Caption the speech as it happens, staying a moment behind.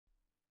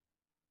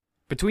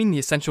Between the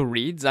essential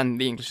reads and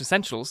the English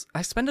essentials,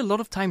 I spend a lot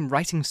of time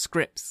writing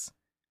scripts.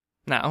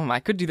 Now, I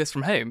could do this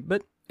from home,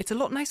 but it's a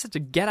lot nicer to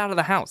get out of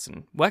the house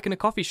and work in a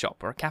coffee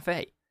shop or a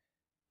cafe.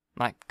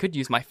 I could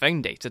use my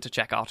phone data to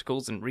check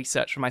articles and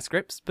research for my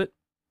scripts, but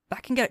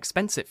that can get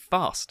expensive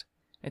fast.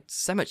 It's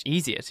so much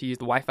easier to use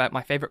the Wi-Fi at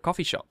my favourite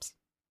coffee shops.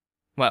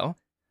 Well,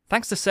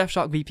 thanks to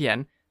Surfshark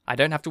VPN, I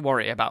don't have to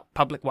worry about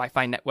public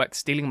Wi-Fi networks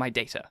stealing my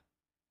data.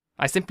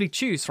 I simply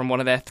choose from one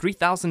of their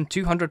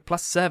 3,200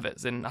 plus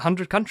servers in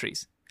 100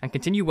 countries and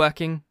continue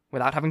working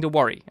without having to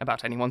worry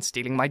about anyone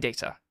stealing my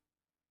data.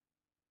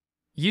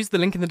 Use the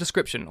link in the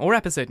description or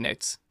episode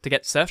notes to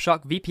get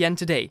Surfshark VPN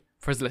today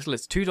for as little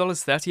as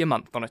 $2.30 a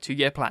month on a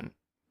 2-year plan,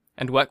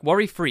 and work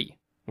worry-free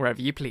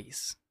wherever you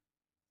please.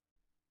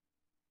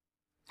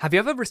 Have you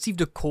ever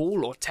received a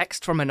call or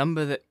text from a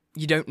number that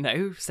you don't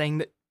know saying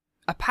that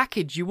a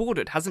package you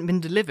ordered hasn't been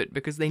delivered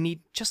because they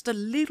need just a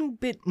little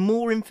bit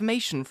more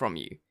information from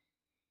you?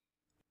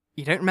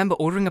 You don't remember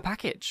ordering a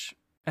package,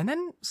 and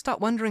then start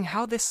wondering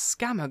how this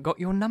scammer got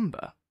your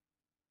number.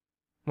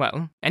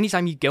 Well,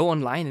 anytime you go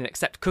online and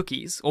accept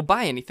cookies or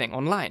buy anything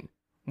online,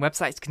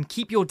 websites can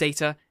keep your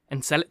data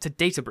and sell it to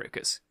data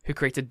brokers who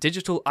create a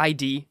digital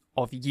ID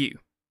of you.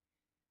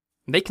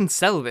 They can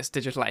sell this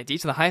digital ID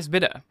to the highest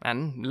bidder,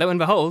 and lo and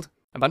behold,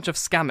 a bunch of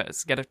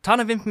scammers get a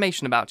ton of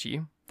information about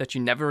you that you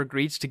never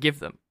agreed to give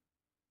them.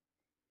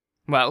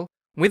 Well,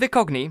 with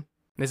Ecogni,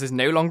 this is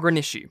no longer an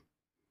issue.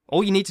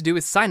 All you need to do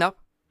is sign up,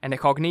 and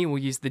Ecogni will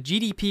use the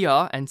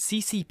GDPR and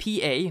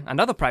CCPA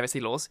and other privacy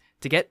laws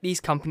to get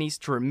these companies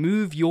to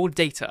remove your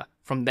data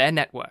from their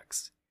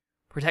networks,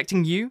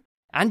 protecting you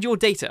and your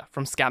data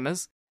from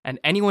scammers and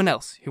anyone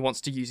else who wants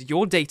to use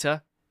your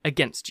data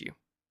against you.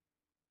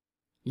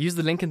 Use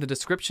the link in the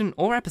description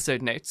or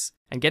episode notes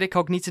and get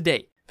Ecogni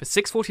today for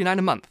 $6.49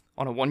 a month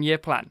on a 1-year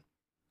plan,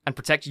 and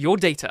protect your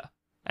data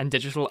and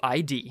digital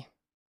ID.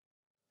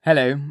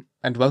 Hello,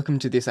 and welcome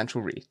to The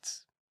Essential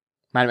Reads.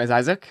 My name is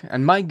Isaac,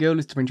 and my goal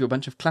is to bring you a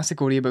bunch of classic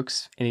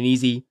audiobooks in an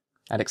easy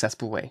and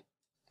accessible way.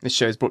 This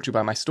show is brought to you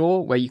by my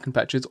store, where you can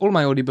purchase all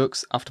my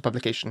audiobooks after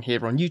publication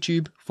here on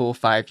YouTube for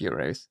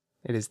 €5.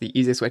 It is the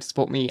easiest way to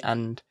support me,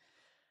 and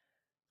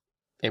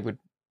it would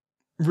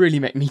really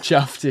make me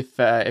chuffed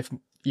if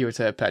you were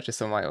to purchase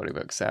some of my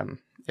audiobooks.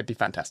 It'd be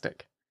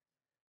fantastic.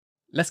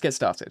 Let's get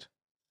started.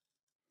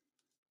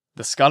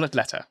 The Scarlet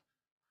Letter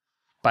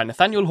by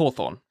Nathaniel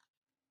Hawthorne.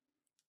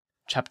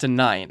 Chapter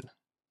 9.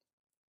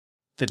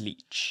 The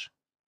Leech.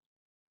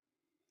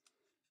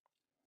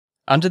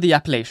 Under the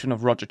appellation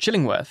of Roger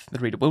Chillingworth, the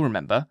reader will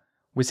remember,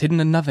 was hidden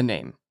another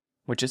name,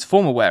 which its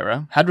former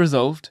wearer had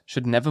resolved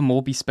should never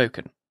more be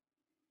spoken.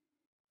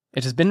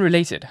 It has been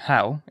related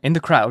how, in the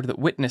crowd that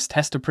witnessed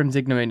Hester Prynne's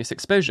ignominious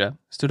exposure,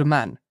 stood a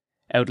man,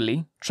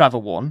 elderly,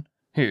 travel-worn,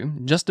 who,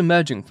 just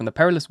emerging from the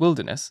perilous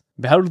wilderness,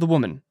 beheld the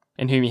woman,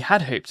 in whom he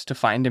had hoped to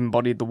find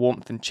embodied the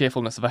warmth and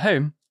cheerfulness of a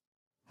home,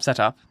 set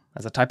up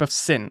as a type of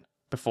sin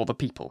before the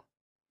people.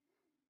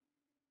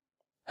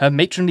 Her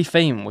matronly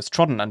fame was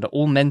trodden under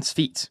all men's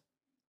feet.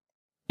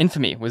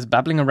 Infamy was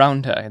babbling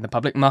around her in the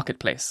public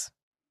marketplace,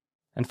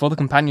 and for the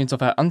companions of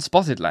her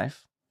unspotted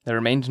life, there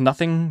remained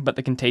nothing but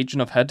the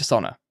contagion of her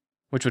dishonour,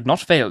 which would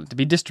not fail to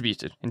be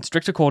distributed in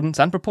strict accordance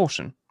and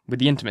proportion with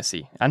the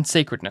intimacy and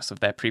sacredness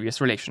of their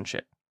previous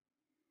relationship.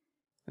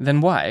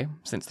 Then why,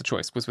 since the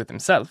choice was with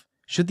himself,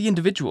 should the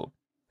individual,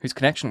 whose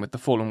connection with the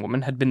fallen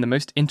woman had been the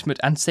most intimate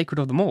and sacred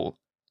of them all,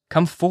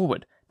 come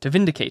forward to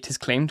vindicate his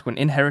claim to an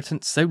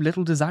inheritance so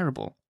little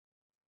desirable?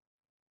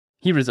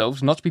 He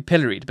resolved not to be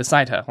pilloried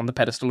beside her on the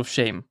pedestal of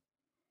shame.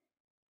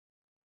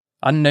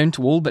 Unknown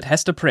to all but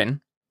Hester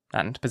Prynne,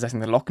 and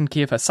possessing the lock and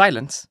key of her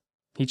silence,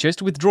 he chose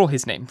to withdraw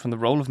his name from the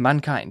roll of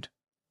mankind,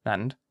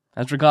 and,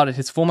 as regarded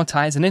his former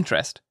ties and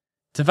interest,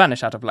 to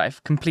vanish out of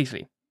life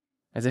completely,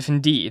 as if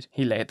indeed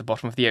he lay at the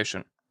bottom of the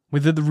ocean,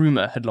 whither the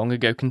rumour had long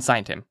ago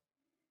consigned him.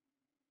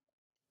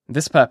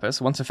 This purpose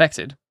once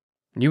effected,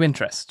 new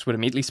interests would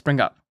immediately spring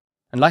up,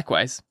 and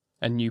likewise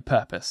a new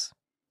purpose,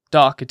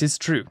 dark it is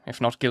true, if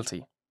not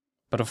guilty,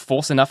 but of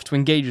force enough to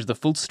engage the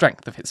full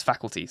strength of his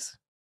faculties.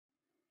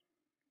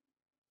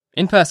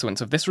 In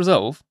pursuance of this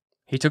resolve,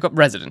 he took up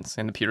residence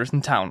in the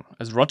Puritan town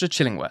as Roger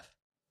Chillingworth,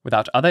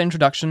 without other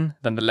introduction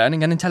than the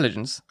learning and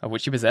intelligence of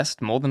which he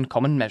possessed more than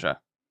common measure.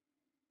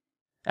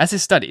 As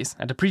his studies,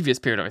 at a previous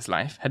period of his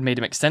life, had made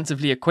him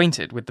extensively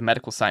acquainted with the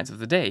medical science of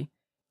the day,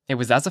 it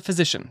was as a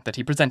physician that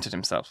he presented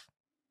himself,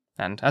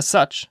 and as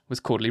such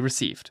was cordially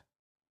received.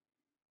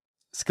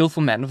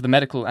 Skilful men of the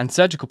medical and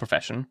surgical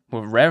profession were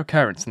of rare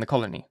occurrence in the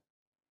colony.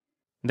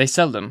 They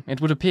seldom,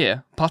 it would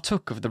appear,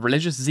 partook of the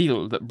religious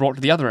zeal that brought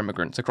the other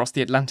immigrants across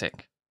the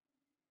Atlantic.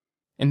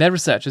 In their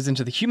researches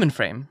into the human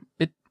frame,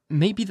 it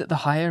may be that the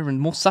higher and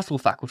more subtle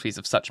faculties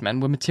of such men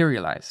were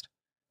materialized,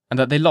 and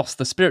that they lost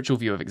the spiritual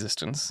view of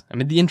existence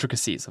amid the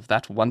intricacies of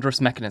that wondrous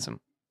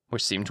mechanism,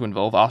 which seemed to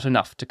involve art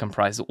enough to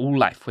comprise all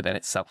life within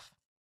itself.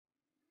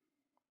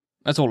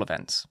 At all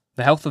events,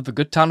 the health of the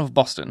good town of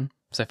Boston,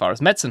 so far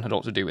as medicine had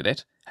aught to do with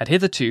it, had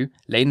hitherto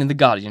lain in the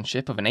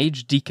guardianship of an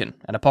aged deacon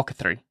and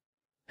apothecary,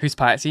 whose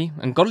piety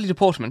and godly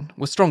deportment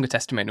were stronger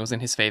testimonials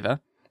in his favour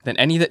than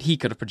any that he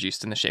could have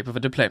produced in the shape of a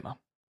diploma.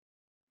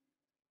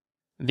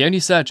 The only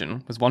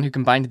surgeon was one who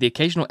combined the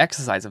occasional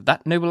exercise of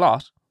that noble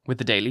art with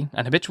the daily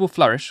and habitual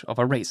flourish of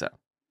a razor.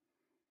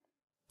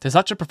 To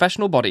such a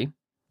professional body,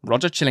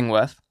 Roger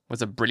Chillingworth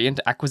was a brilliant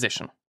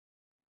acquisition.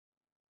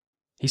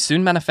 He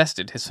soon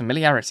manifested his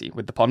familiarity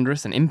with the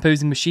ponderous and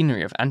imposing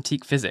machinery of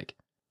antique physic,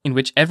 in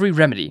which every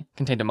remedy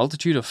contained a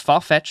multitude of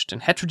far-fetched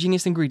and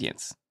heterogeneous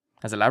ingredients,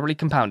 as elaborately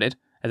compounded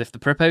as if the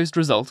proposed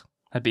result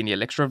had been the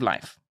elixir of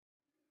life.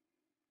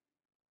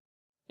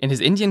 In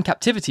his Indian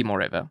captivity,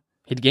 moreover,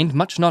 he had gained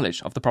much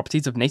knowledge of the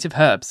properties of native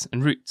herbs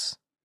and roots,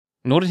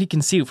 nor did he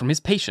conceal from his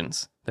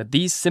patients that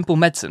these simple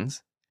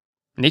medicines,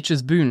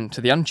 nature's boon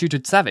to the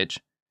untutored savage,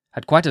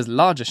 had quite as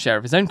large a share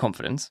of his own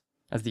confidence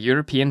as the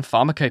European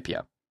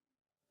pharmacopoeia,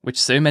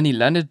 which so many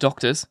learned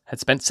doctors had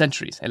spent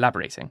centuries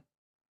elaborating.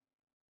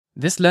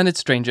 This learned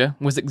stranger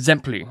was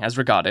exemplary as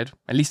regarded,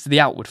 at least the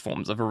outward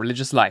forms of a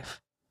religious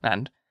life,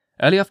 and,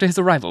 early after his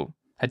arrival,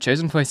 had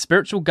chosen for his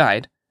spiritual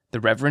guide the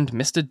Reverend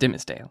Mr.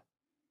 Dimmesdale.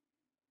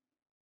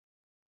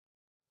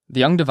 The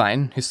young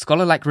divine, whose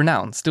scholar-like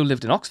renown still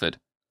lived in Oxford,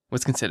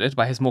 was considered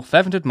by his more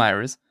fervent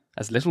admirers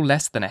as little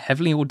less than a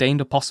heavily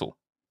ordained apostle,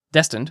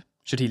 destined,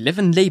 should he live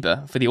and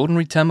labour for the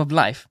ordinary term of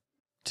life,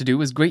 to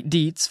do as great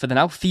deeds for the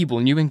now feeble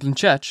New England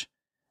Church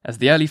as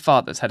the early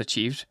fathers had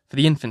achieved for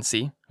the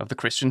infancy of the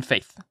Christian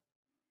faith.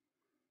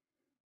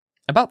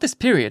 About this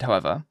period,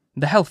 however,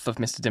 the health of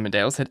Mr.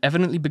 Dimmesdale's had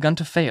evidently begun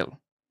to fail.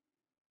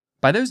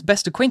 By those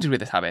best acquainted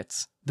with his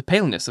habits, the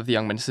paleness of the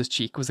young minister's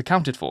cheek was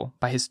accounted for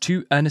by his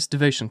too earnest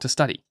devotion to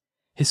study,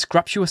 his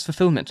scrupulous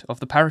fulfilment of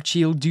the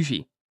parochial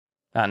duty,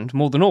 and,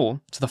 more than all,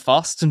 to the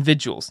fasts and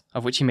vigils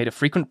of which he made a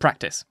frequent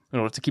practice in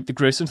order to keep the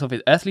grossness of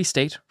his earthly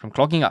state from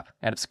clogging up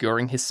and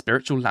obscuring his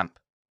spiritual lamp.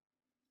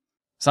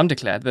 Some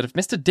declared that if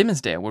Mr.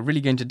 Dimmesdale were really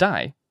going to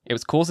die, it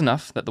was cause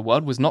enough that the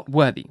world was not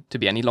worthy to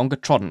be any longer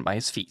trodden by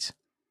his feet.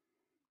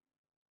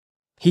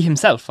 He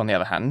himself, on the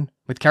other hand,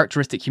 with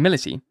characteristic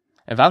humility,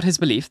 avowed his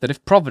belief that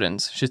if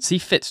Providence should see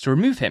fit to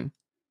remove him,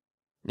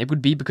 it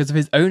would be because of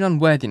his own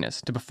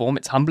unworthiness to perform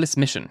its humblest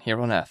mission here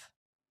on earth.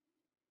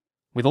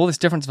 With all this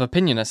difference of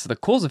opinion as to the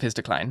cause of his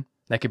decline,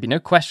 there could be no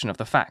question of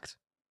the fact.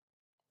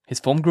 His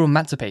form grew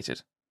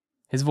emancipated.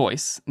 His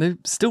voice, though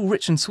still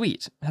rich and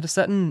sweet, had a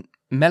certain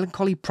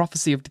melancholy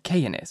prophecy of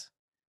decay in it.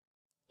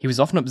 He was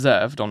often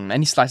observed, on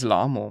any slight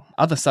alarm or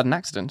other sudden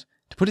accident,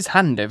 to put his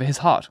hand over his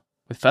heart,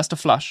 with first a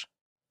flush,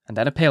 and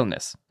then a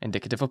paleness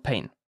indicative of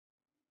pain.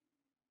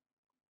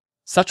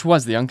 Such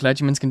was the young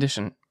clergyman's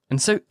condition,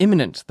 and so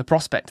imminent the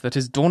prospect that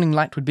his dawning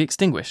light would be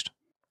extinguished,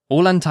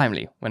 all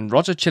untimely when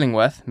Roger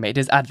Chillingworth made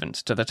his advent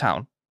to the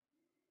town.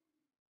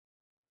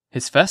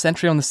 His first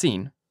entry on the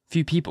scene,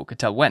 few people could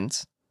tell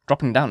whence,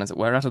 dropping down as it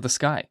were out of the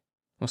sky,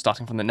 or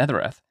starting from the nether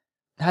earth,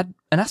 had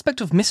an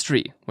aspect of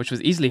mystery which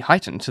was easily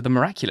heightened to the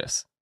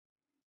miraculous.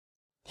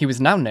 He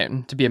was now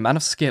known to be a man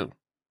of skill.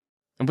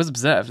 It was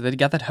observed that he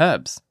gathered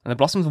herbs and the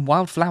blossoms of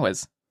wild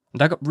flowers, and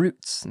dug up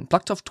roots and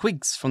plucked off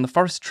twigs from the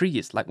forest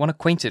trees like one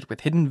acquainted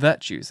with hidden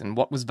virtues in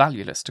what was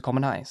valueless to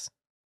common eyes.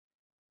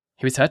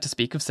 He was heard to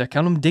speak of Sir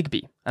Kenelm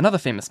Digby and other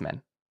famous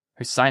men,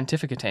 whose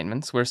scientific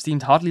attainments were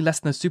esteemed hardly less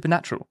than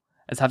supernatural,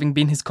 as having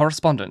been his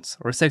correspondents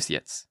or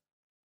associates.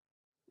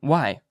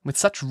 Why, with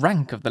such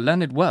rank of the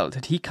learned world,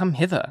 had he come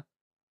hither?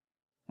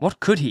 What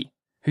could he,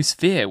 whose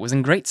sphere was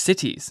in great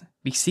cities,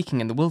 be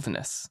seeking in the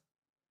wilderness?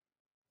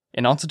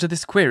 In answer to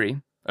this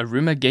query, a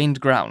rumour gained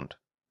ground,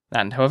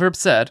 and, however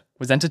absurd,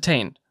 was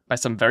entertained by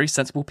some very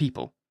sensible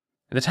people,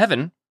 that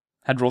heaven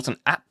had wrought an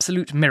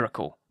absolute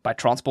miracle by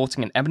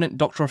transporting an eminent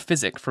doctor of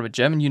physic from a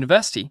German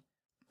university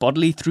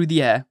bodily through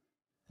the air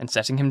and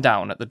setting him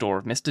down at the door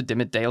of Mr.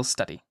 Dimmesdale's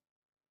study.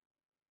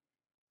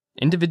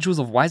 Individuals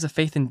of wiser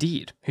faith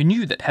indeed, who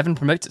knew that heaven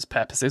promotes its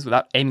purposes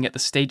without aiming at the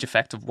stage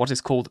effect of what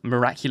is called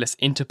miraculous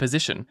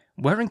interposition,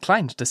 were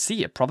inclined to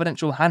see a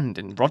providential hand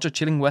in Roger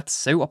Chillingworth's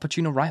so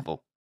opportune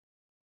arrival.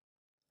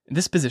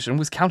 This position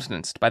was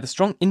countenanced by the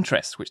strong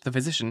interest which the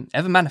physician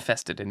ever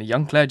manifested in the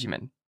young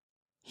clergyman.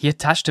 He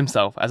attached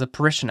himself as a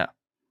parishioner,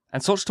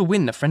 and sought to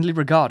win a friendly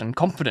regard and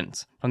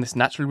confidence from this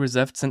naturally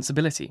reserved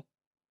sensibility.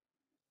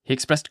 He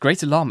expressed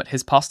great alarm at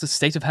his pastor's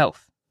state of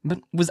health, but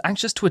was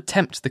anxious to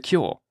attempt the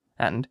cure,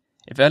 and,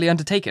 if early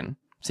undertaken,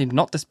 seemed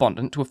not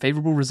despondent to a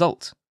favourable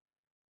result.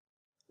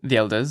 The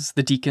elders,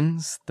 the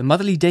deacons, the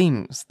motherly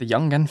dames, the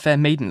young and fair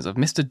maidens of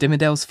Mr.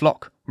 Dimmesdale's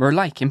flock were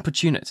alike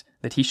importunate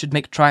that he should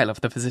make trial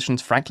of the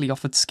physician's frankly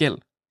offered skill.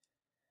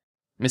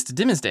 Mr.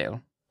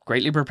 Dimmesdale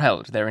greatly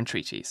repelled their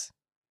entreaties.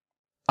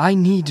 "I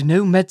need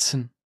no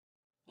medicine,"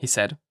 he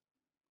said.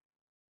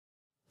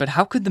 But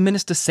how could the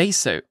minister say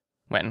so,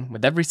 when,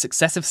 with every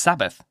successive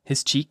Sabbath,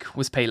 his cheek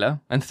was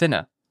paler and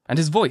thinner, and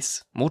his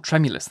voice more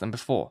tremulous than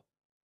before?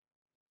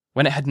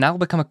 When it had now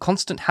become a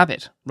constant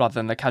habit, rather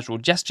than a casual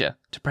gesture,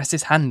 to press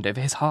his hand over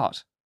his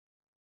heart?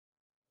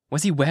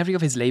 Was he weary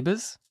of his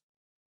labours?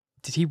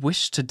 Did he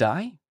wish to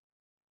die?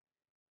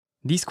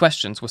 These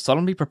questions were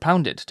solemnly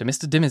propounded to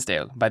Mr.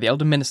 Dimmesdale by the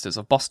elder ministers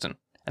of Boston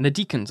and the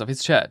deacons of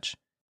his church,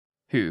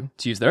 who,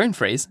 to use their own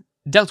phrase,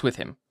 dealt with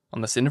him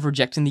on the sin of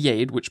rejecting the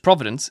aid which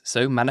Providence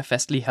so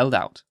manifestly held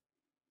out.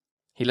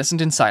 He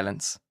listened in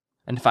silence,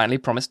 and finally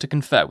promised to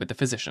confer with the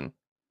physician.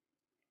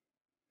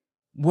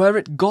 "Were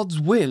it God's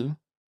will,"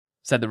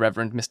 said the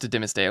Reverend Mr.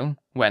 Dimmesdale,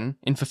 when,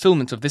 in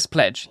fulfilment of this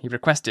pledge, he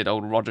requested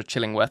old Roger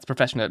Chillingworth's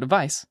professional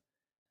advice,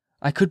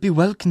 "I could be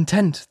well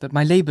content that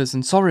my labours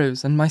and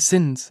sorrows and my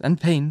sins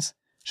and pains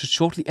should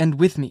shortly end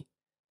with me,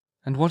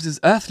 and what is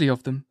earthly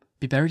of them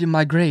be buried in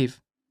my grave,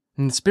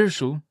 and the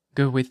spiritual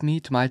go with me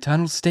to my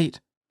eternal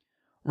state,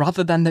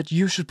 rather than that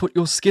you should put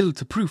your skill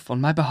to proof on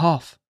my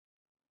behalf."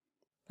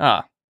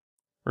 "Ah,"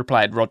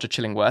 replied Roger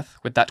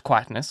Chillingworth with that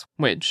quietness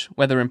which,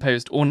 whether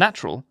imposed or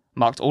natural,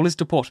 marked all his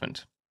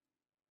deportment.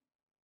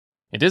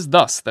 "It is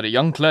thus that a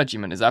young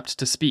clergyman is apt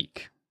to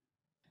speak.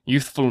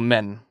 Youthful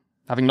men,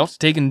 having not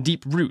taken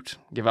deep root,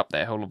 give up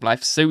their whole of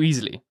life so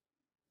easily.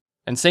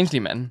 And saintly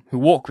men, who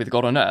walk with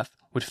God on earth,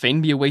 would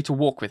fain be away to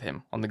walk with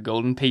him on the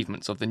golden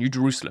pavements of the New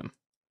Jerusalem."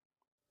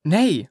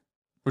 "Nay,"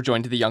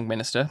 rejoined the young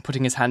minister,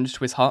 putting his hand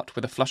to his heart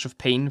with a flush of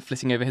pain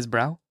flitting over his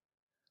brow,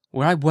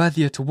 "were I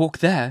worthier to walk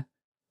there,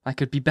 I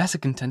could be better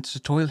content to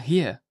toil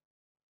here."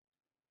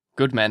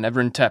 "Good men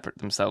ever interpret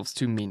themselves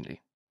too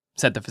meanly,"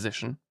 said the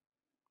physician.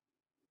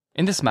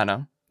 In this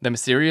manner, the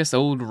mysterious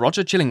old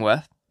Roger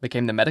Chillingworth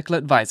became the medical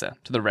adviser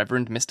to the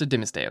Reverend Mr.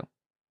 Dimmesdale,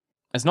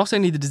 as not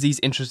only the disease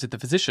interested the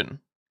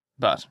physician,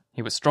 but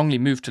he was strongly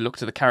moved to look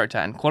to the character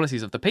and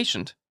qualities of the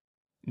patient.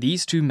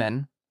 These two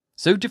men,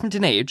 so different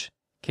in age,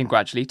 came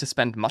gradually to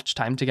spend much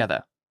time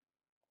together.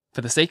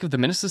 For the sake of the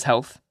minister's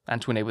health,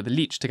 and to enable the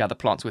leech to gather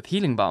plants with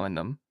healing balm in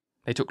them,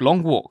 they took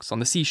long walks on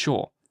the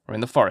seashore or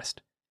in the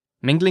forest,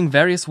 mingling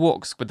various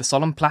walks with the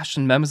solemn plash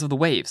and murmurs of the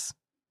waves,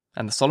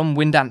 and the solemn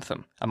wind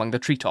anthem among the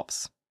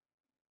treetops.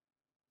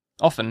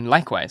 Often,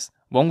 likewise,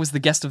 one was the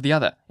guest of the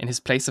other in his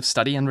place of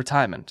study and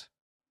retirement.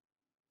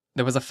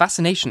 There was a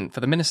fascination for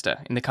the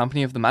minister in the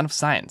company of the man of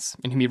science,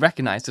 in whom he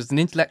recognized as an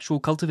intellectual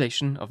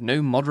cultivation of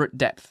no moderate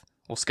depth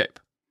or scope,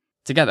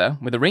 together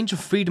with a range of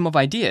freedom of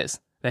ideas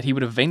that he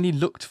would have vainly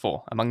looked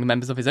for among the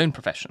members of his own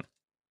profession.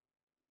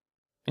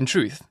 In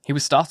truth, he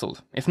was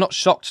startled, if not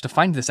shocked, to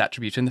find this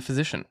attribute in the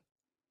physician.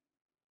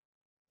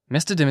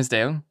 Mr.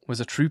 Dimmesdale was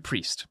a true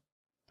priest,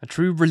 a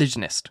true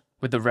religionist,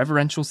 with the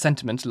reverential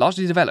sentiment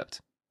largely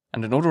developed,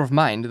 and an order of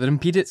mind that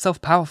impeded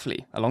itself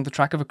powerfully along the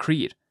track of a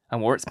creed,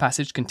 and wore its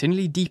passage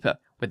continually deeper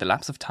with the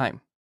lapse of time.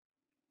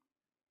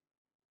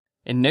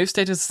 In no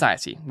state of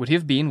society would he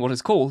have been what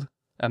is called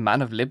a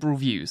man of liberal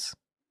views.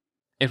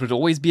 It would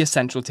always be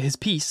essential to his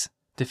peace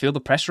to feel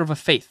the pressure of a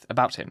faith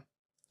about him,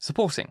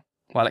 supporting,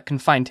 while it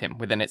confined him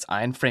within its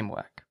iron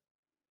framework.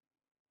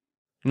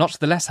 Not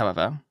the less,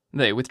 however,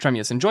 though with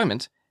tremulous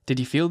enjoyment, did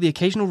he feel the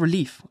occasional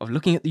relief of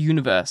looking at the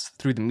universe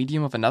through the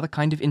medium of another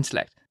kind of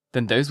intellect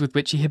than those with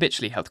which he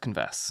habitually held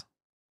converse.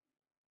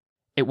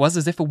 It was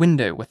as if a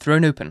window were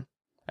thrown open,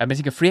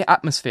 admitting a freer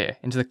atmosphere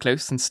into the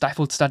close and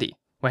stifled study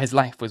where his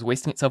life was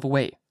wasting itself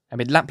away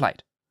amid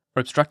lamplight,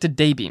 or obstructed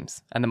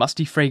daybeams and the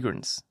musty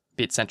fragrance,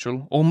 be it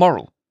sensual or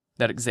moral,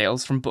 that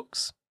exhales from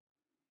books.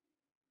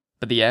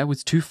 But the air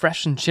was too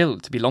fresh and chill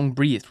to be long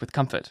breathed with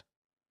comfort,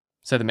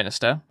 so the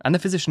minister, and the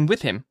physician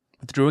with him,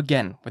 withdrew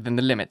again within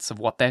the limits of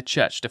what their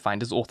church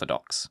defined as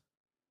orthodox.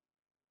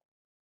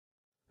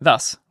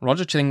 Thus,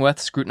 Roger Chillingworth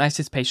scrutinized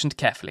his patient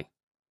carefully,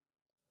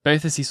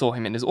 both as he saw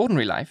him in his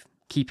ordinary life,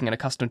 keeping an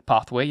accustomed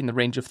pathway in the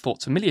range of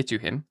thoughts familiar to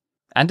him,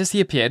 and as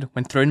he appeared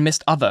when thrown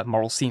amidst other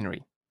moral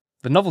scenery,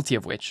 the novelty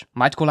of which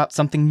might call out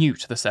something new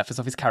to the surface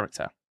of his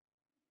character.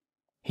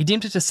 He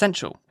deemed it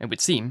essential, it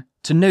would seem,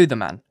 to know the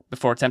man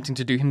before attempting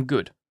to do him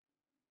good.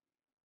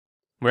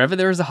 Wherever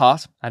there is a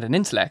heart and an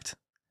intellect,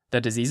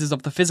 the diseases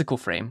of the physical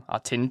frame are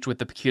tinged with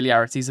the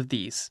peculiarities of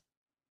these.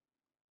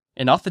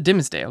 In Arthur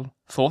Dimmesdale,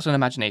 thought and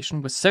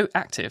imagination were so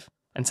active,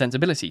 and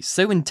sensibility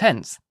so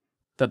intense,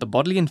 that the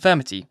bodily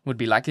infirmity would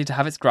be likely to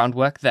have its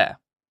groundwork there.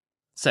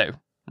 So,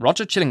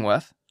 Roger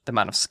Chillingworth, the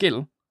man of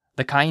skill,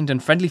 the kind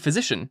and friendly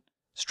physician,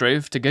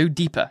 strove to go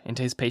deeper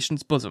into his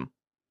patient's bosom,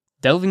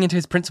 delving into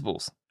his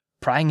principles,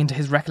 prying into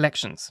his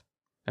recollections,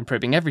 and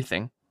probing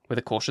everything with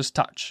a cautious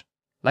touch,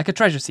 like a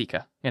treasure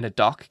seeker in a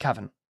dark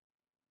cavern.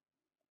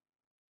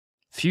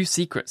 Few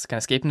secrets can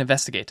escape an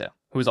investigator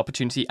who has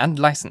opportunity and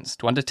license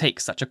to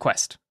undertake such a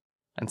quest,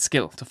 and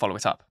skill to follow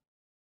it up.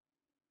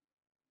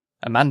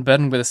 A man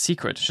burdened with a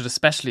secret should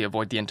especially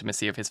avoid the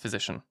intimacy of his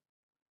physician.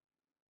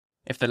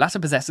 If the latter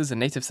possesses a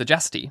native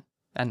sagacity,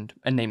 and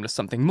a nameless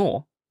something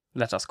more,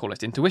 let us call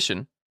it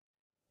intuition,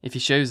 if he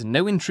shows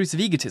no intrusive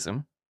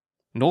egotism,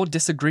 nor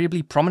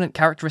disagreeably prominent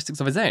characteristics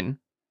of his own,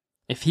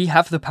 if he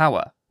have the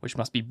power, which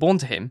must be born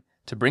to him,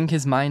 to bring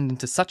his mind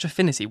into such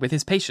affinity with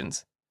his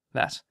patient's,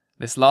 that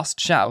this last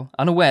shall,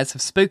 unawares,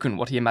 have spoken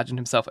what he imagined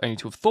himself only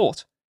to have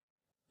thought,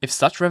 if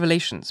such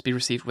revelations be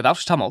received without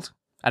tumult,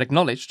 and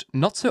acknowledged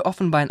not so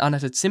often by an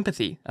unuttered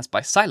sympathy as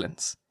by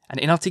silence, an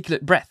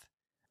inarticulate breath,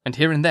 and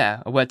here and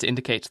there a word to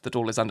indicate that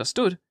all is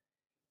understood,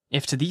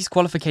 if to these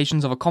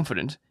qualifications of a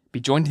confidant be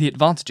joined the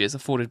advantages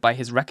afforded by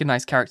his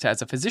recognized character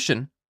as a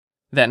physician,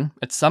 then,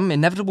 at some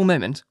inevitable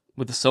moment,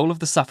 would the soul of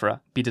the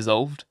sufferer be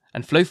dissolved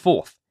and flow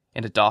forth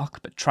in a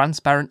dark but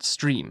transparent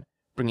stream,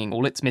 bringing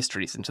all its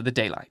mysteries into the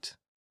daylight.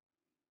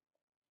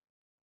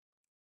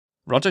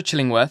 Roger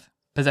Chillingworth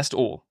possessed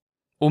all,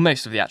 or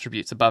most of the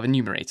attributes above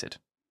enumerated.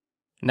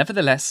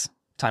 Nevertheless,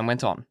 time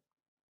went on.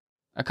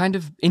 A kind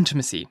of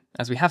intimacy,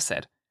 as we have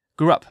said,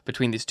 grew up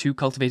between these two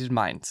cultivated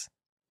minds,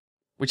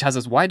 which has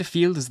as wide a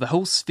field as the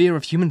whole sphere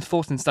of human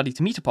thought and study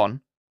to meet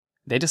upon.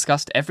 They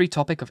discussed every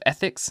topic of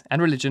ethics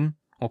and religion,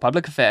 or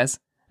public affairs,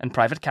 and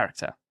private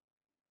character.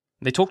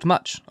 They talked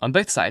much, on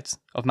both sides,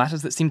 of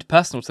matters that seemed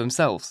personal to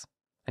themselves,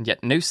 and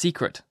yet no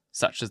secret,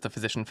 such as the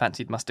physician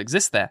fancied must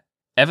exist there,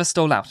 ever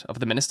stole out of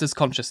the minister's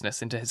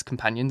consciousness into his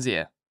companion's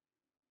ear.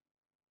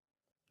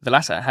 The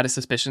latter had his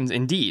suspicions,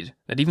 indeed,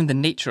 that even the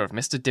nature of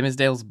Mr.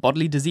 Dimmesdale's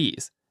bodily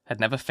disease had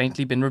never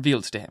faintly been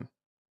revealed to him.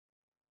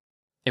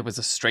 It was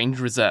a strange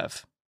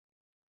reserve.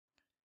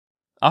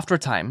 After a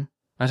time,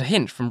 at a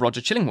hint from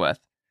Roger Chillingworth,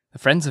 the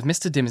friends of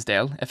Mr.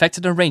 Dimmesdale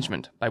effected an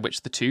arrangement by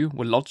which the two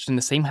were lodged in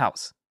the same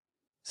house,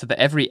 so that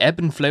every ebb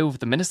and flow of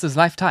the minister's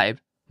lifetide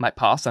might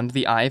pass under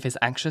the eye of his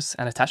anxious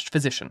and attached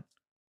physician.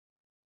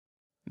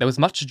 There was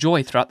much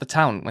joy throughout the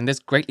town when this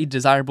greatly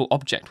desirable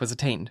object was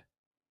attained.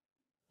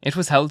 It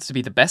was held to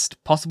be the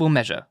best possible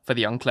measure for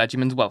the young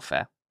clergyman's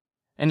welfare,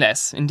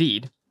 unless,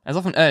 indeed, as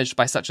often urged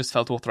by such as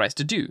felt authorised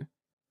to do,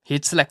 he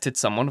had selected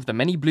someone of the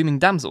many blooming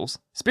damsels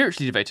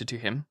spiritually devoted to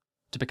him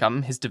to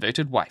become his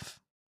devoted wife.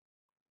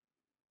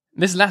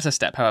 This latter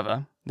step,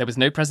 however, there was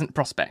no present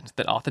prospect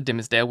that Arthur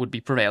Dimmesdale would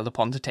be prevailed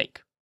upon to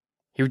take.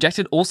 He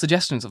rejected all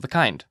suggestions of the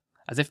kind,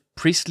 as if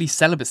priestly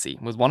celibacy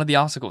was one of the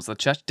articles of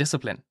the church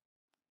discipline.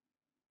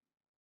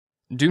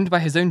 Doomed by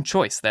his own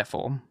choice,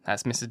 therefore,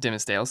 as Mr.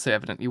 Dimmesdale so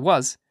evidently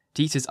was,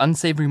 to eat his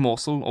unsavoury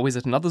morsel always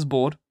at another's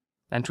board,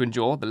 and to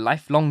endure the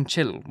lifelong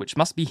chill which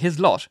must be his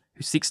lot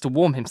who seeks to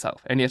warm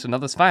himself only at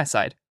another's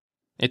fireside,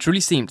 it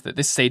truly seemed that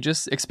this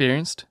sagest,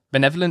 experienced,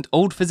 benevolent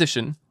old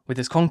physician, with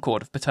his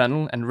concord of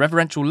paternal and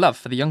reverential love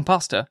for the young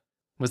pastor,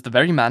 was the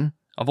very man,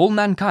 of all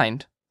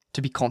mankind,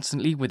 to be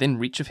constantly within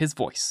reach of his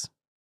voice.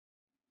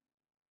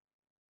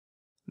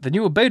 The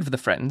new abode of the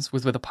friends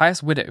was with a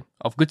pious widow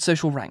of good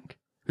social rank,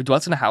 who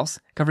dwelt in a house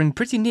covering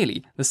pretty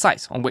nearly the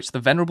site on which the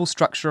venerable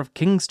structure of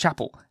King's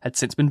Chapel had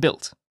since been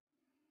built.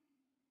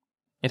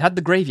 It had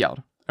the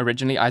graveyard,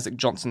 originally Isaac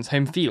Johnson's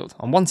home field,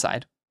 on one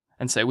side,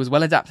 and so was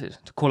well adapted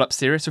to call up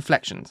serious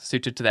reflections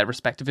suited to their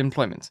respective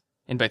employments,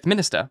 in both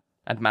minister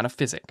and man of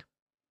physic.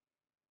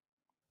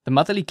 The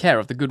motherly care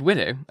of the good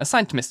widow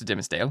assigned to Mr.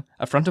 Dimmesdale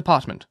a front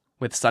apartment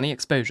with sunny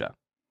exposure,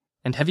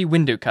 and heavy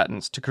window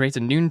curtains to create a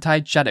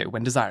noontide shadow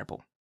when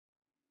desirable.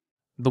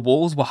 The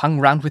walls were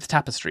hung round with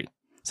tapestry,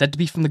 said to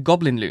be from the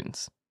Goblin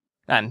Loons,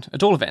 and,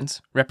 at all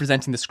events,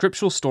 representing the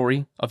scriptural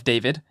story of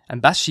David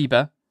and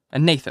Bathsheba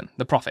and Nathan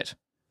the prophet,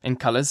 in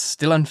colours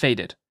still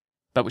unfaded,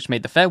 but which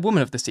made the fair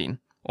woman of the scene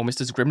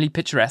almost as grimly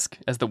picturesque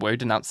as the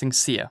woe-denouncing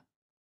seer.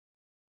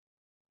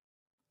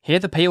 Here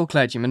the pale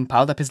clergyman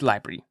piled up his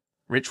library,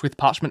 rich with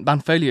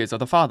parchment-bound folios of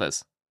the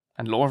fathers,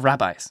 and lore of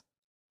rabbis,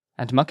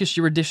 and monkish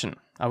erudition,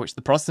 of which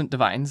the Protestant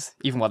divines,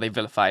 even while they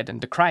vilified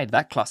and decried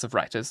that class of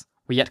writers,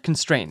 were yet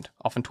constrained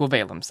often to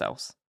avail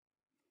themselves.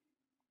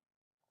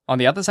 On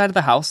the other side of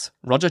the house,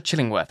 Roger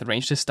Chillingworth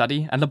arranged his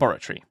study and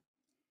laboratory.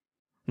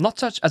 Not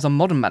such as a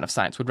modern man of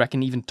science would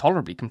reckon even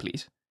tolerably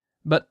complete,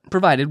 but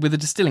provided with a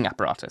distilling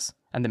apparatus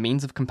and the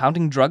means of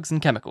compounding drugs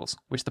and chemicals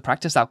which the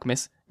practised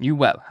alchemists knew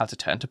well how to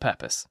turn to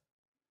purpose.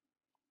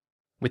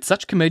 With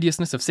such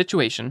commodiousness of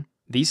situation,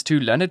 these two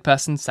learned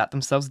persons sat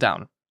themselves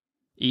down,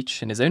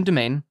 each in his own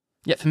domain,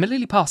 yet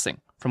familiarly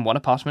passing from one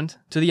apartment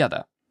to the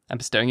other, and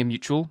bestowing a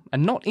mutual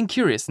and not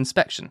incurious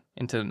inspection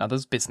into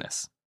another's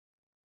business.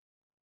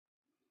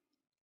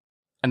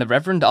 And the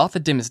Reverend Arthur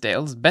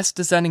Dimmesdale's best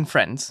discerning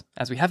friends,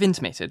 as we have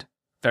intimated,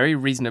 very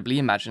reasonably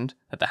imagined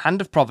that the hand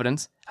of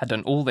Providence had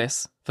done all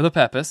this for the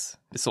purpose,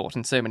 besought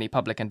in so many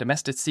public and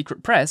domestic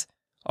secret prayers,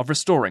 of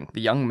restoring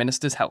the young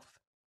minister's health.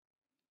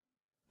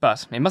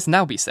 But, it must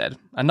now be said,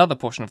 another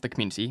portion of the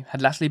community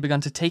had latterly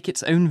begun to take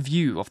its own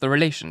view of the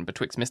relation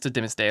betwixt Mr.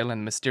 Dimmesdale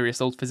and the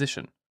mysterious old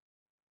physician.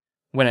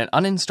 When an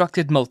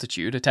uninstructed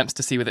multitude attempts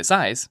to see with its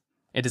eyes,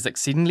 it is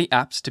exceedingly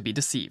apt to be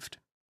deceived.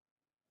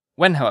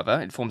 When,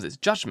 however, it forms its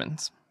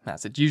judgments,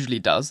 as it usually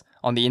does,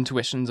 on the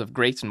intuitions of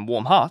great and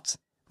warm hearts,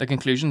 the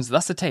conclusions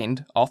thus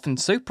attained are often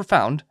so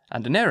profound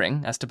and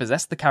unerring as to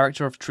possess the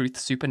character of truth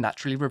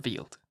supernaturally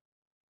revealed.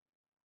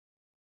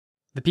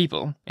 The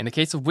people, in the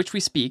case of which we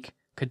speak,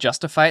 could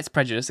justify its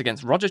prejudice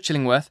against Roger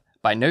Chillingworth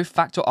by no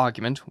fact or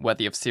argument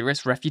worthy of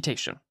serious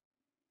refutation.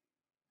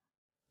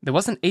 There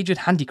was an aged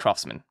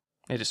handicraftsman,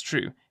 it is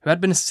true, who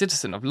had been a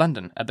citizen of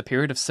London at the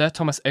period of Sir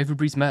Thomas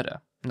Overbury's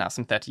murder, now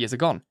some 30 years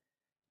agone.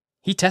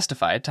 He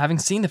testified to having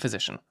seen the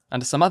physician,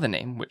 under some other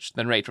name, which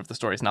the narrator of the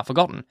story is now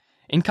forgotten,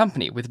 in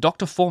company with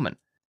Dr. Foreman,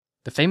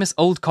 the famous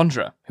old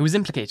conjurer who was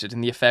implicated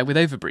in the affair with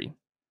Overbury.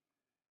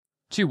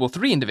 2 or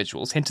 3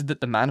 individuals hinted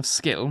that the man of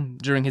skill,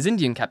 during his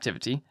Indian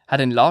captivity,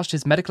 had enlarged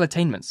his medical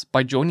attainments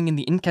by joining in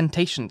the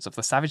incantations of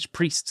the savage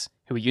priests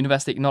who were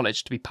universally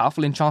acknowledged to be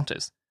powerful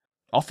enchanters,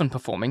 often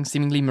performing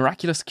seemingly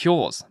miraculous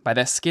cures by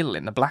their skill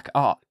in the black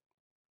art.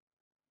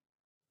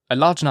 A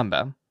large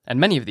number,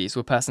 and many of these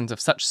were persons of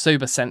such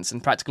sober sense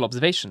and practical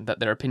observation that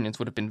their opinions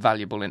would have been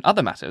valuable in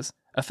other matters,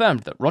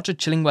 affirmed that Roger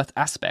Chillingworth's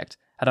aspect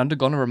had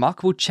undergone a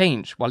remarkable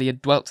change while he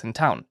had dwelt in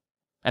town,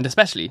 and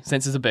especially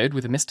since his abode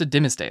with Mr.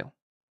 Dimmesdale.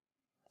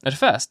 At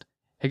first,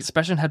 his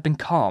expression had been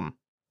calm,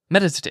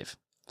 meditative,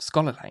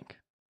 scholar-like.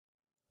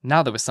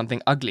 Now there was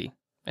something ugly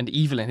and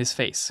evil in his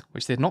face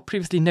which they had not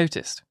previously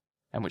noticed,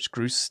 and which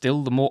grew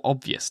still the more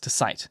obvious to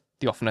sight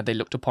the oftener they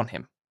looked upon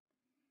him.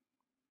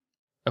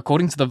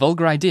 According to the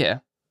vulgar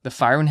idea, the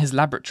fire in his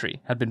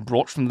laboratory had been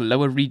brought from the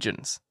lower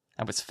regions,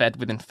 and was fed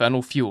with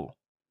infernal fuel,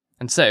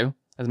 and so,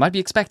 as might be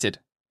expected,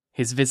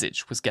 his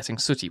visage was getting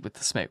sooty with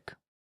the smoke.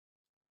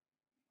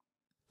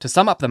 To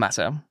sum up the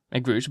matter,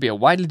 it grew to be a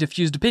widely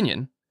diffused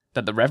opinion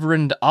that the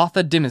Reverend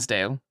Arthur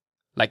Dimmesdale,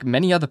 like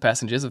many other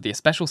personages of the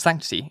especial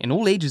sanctity in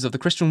all ages of the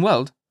Christian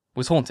world,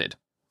 was haunted,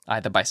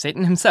 either by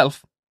Satan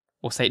himself,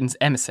 or Satan's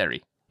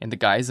emissary, in the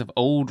guise of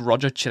old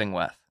Roger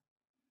Chillingworth.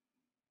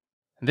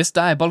 This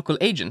diabolical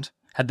agent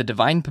had the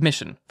divine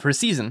permission, for a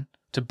season,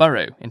 to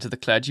burrow into the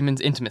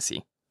clergyman's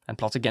intimacy and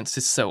plot against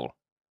his soul.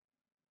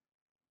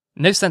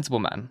 No sensible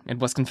man, it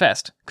was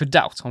confessed, could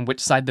doubt on which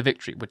side the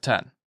victory would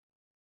turn.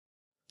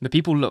 The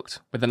people looked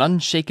with an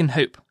unshaken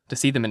hope to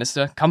see the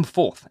minister come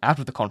forth out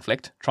of the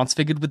conflict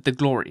transfigured with the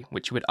glory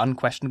which he would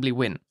unquestionably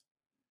win.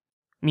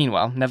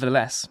 Meanwhile,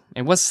 nevertheless,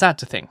 it was sad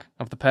to think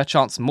of the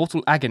perchance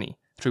mortal agony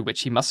through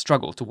which he must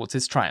struggle towards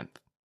his triumph.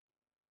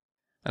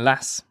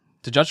 Alas,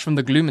 to judge from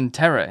the gloom and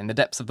terror in the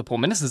depths of the poor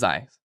minister's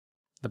eyes,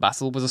 the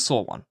battle was a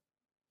sore one,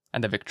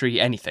 and the victory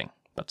anything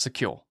but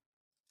secure.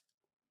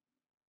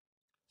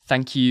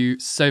 Thank you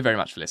so very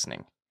much for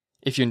listening.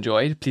 If you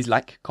enjoyed, please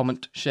like,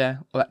 comment,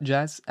 share, all that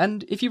jazz,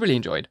 and if you really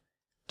enjoyed,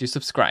 do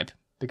subscribe,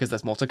 because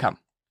there's more to come.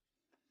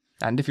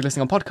 And if you're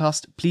listening on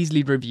podcast, please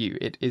leave a review.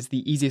 It is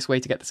the easiest way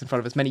to get this in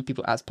front of as many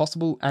people as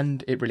possible,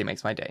 and it really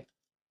makes my day.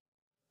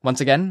 Once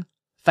again,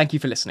 thank you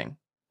for listening,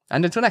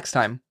 and until next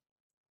time,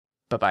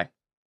 bye-bye.